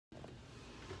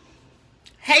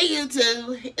Hey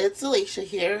YouTube, it's Alicia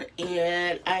here,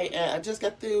 and I just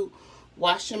got through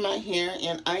washing my hair,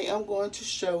 and I am going to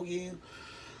show you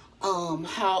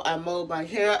how I mow my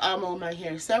hair. I mow my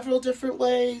hair several different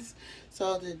ways.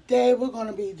 So today we're going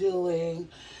to be doing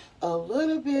a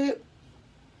little bit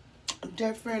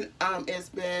different. It's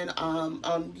been on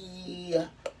the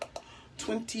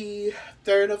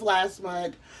 23rd of last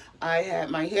month. I had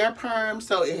my hair perm,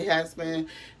 so it has been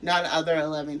none other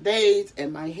 11 days,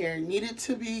 and my hair needed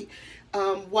to be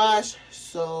washed.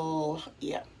 So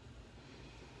yeah,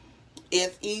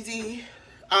 it's easy.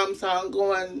 So I'm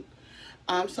going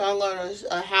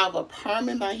to have a perm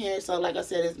in my hair. So like I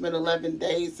said, it's been 11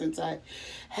 days since I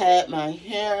had my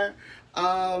hair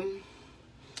perm,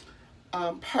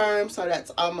 so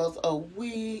that's almost a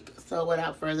week. So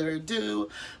without further ado,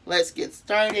 let's get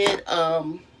started.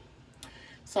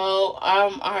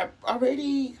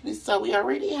 We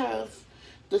already have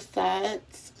the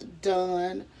sides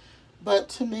done, but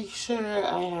to make sure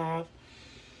I have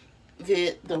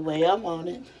it the way I want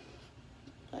it,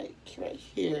 like right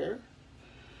here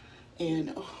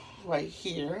and right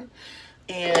here,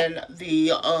 and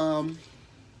the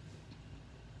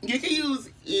you can use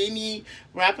any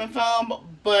wrapping foam,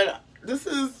 but this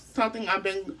is something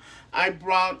I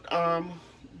brought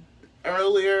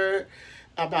earlier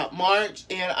about March,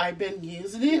 and I've been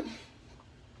using it.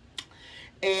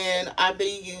 And I've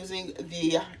been using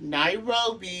the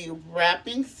Nairobi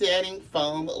Wrapping Setting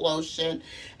Foam Lotion,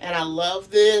 and I love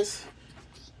this.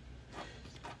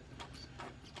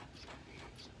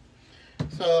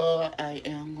 So I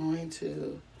am going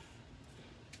to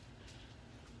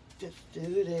just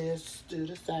do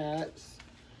the sides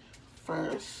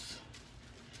first,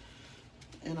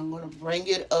 and I'm going to bring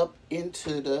it up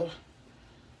into the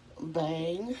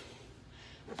bang.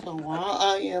 So while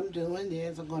I am doing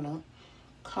this, I'm going to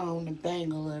comb the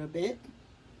bang a little bit.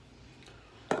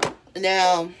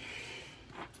 Now,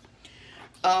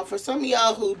 for some of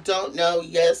y'all who don't know,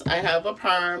 yes, I have a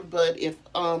perm, but if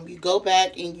you go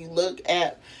back and you look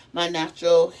at my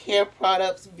natural hair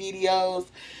products videos,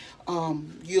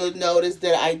 you'll notice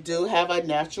that I do have a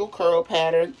natural curl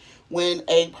pattern when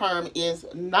a perm is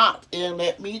not, and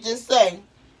let me just say,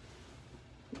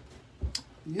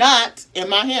 not in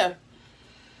my hair.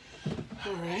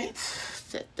 All right,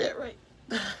 set that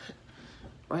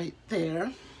right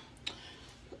there.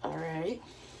 All right,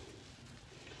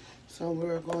 so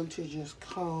we're going to just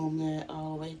comb that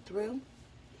all the way through,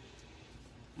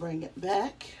 bring it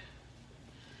back,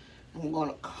 and we're going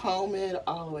to comb it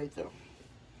all the way through.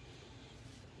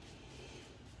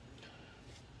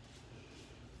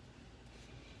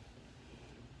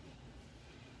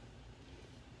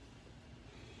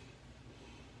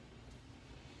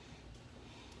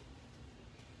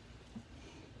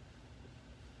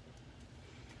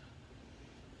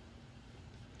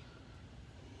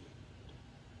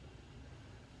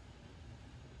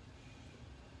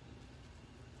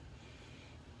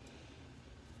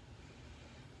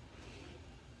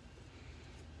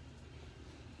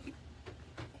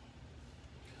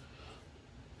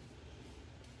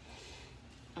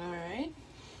 Alright,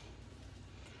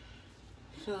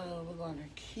 so we're going to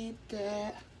keep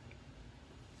that.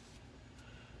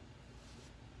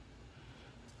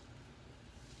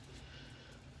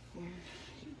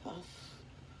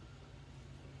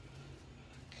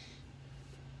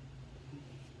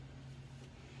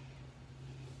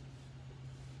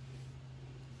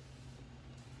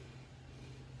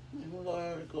 And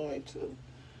we're going to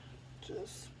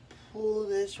just pull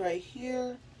this right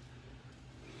here.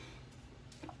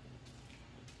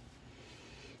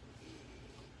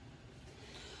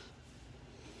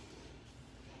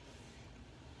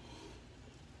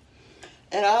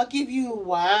 And I'll give you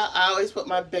why I always put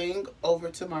my bang over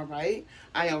to my right.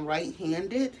 I am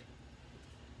right-handed.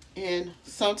 And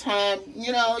sometimes,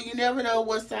 you know, you never know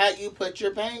what side you put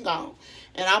your bang on.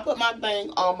 And I put my bang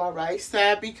on my right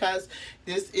side because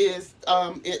this is,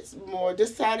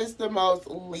 this side is the most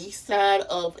least side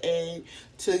of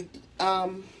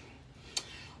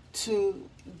to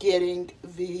getting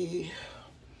the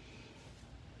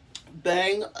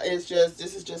bang. This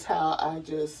is just how I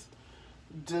just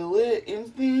do it and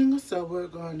things. So we're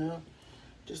gonna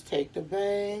just take the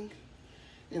bang,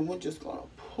 and we're just gonna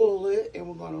pull it, and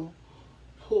we're gonna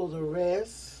pull the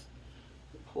rest,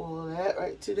 pull that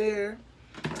right to there.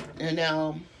 And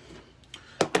now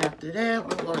after that,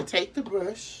 we're gonna take the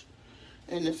brush,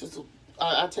 and this is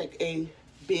I take a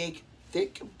big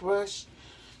thick brush,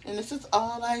 and this is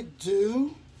all I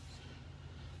do.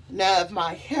 Now if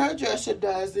my hairdresser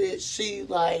does it, she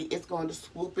it's going to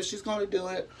swoop it. She's going to do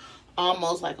it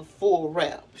almost like a full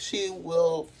wrap. She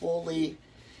will fully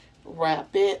wrap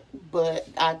it, but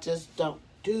I just don't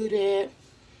do that.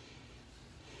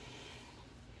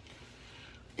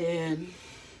 And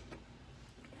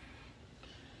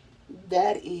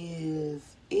that is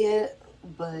it.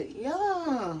 But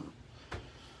yeah,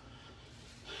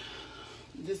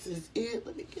 this is it.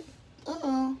 Let me get,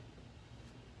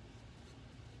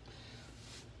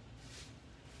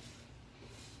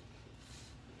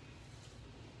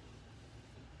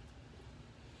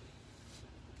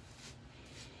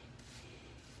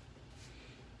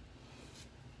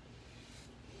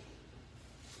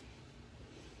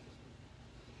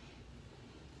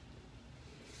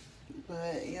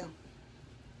 but yeah.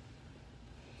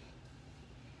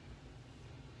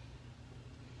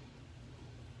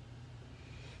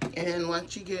 And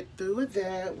once you get through with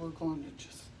that, we're going to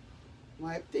just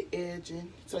wipe the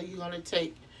edging. So you're going to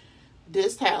take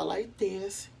this towel like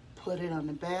this, put it on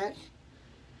the back,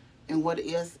 and what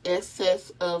is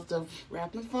excess of the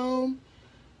wrapping foam,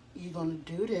 you're going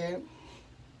to do that.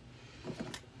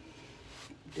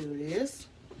 Do this.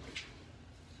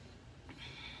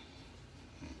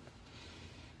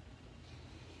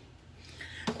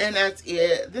 And that's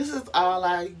it. This is all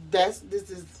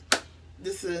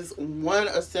this is one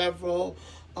of several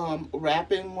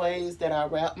wrapping ways that I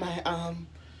wrap my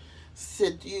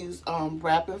use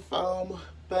wrapping foam.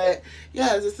 But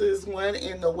yeah, this is one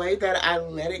in the way that I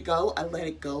let it go. I let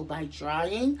it go by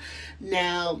drying.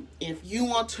 Now, if you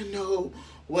want to know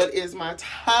what is my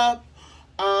top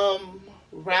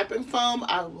wrapping foam,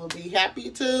 I will be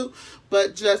happy to.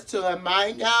 But just to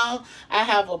remind y'all, I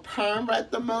have a perm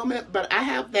at the moment, but I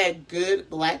have that good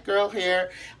black girl hair.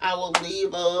 I will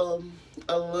leave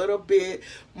a little bit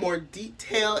more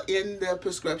detail in the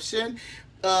prescription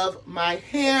of my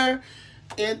hair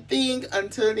and thing.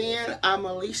 Until then, I'm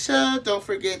Alicia. Don't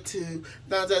forget to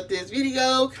thumbs up this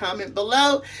video, comment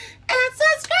below, and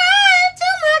subscribe.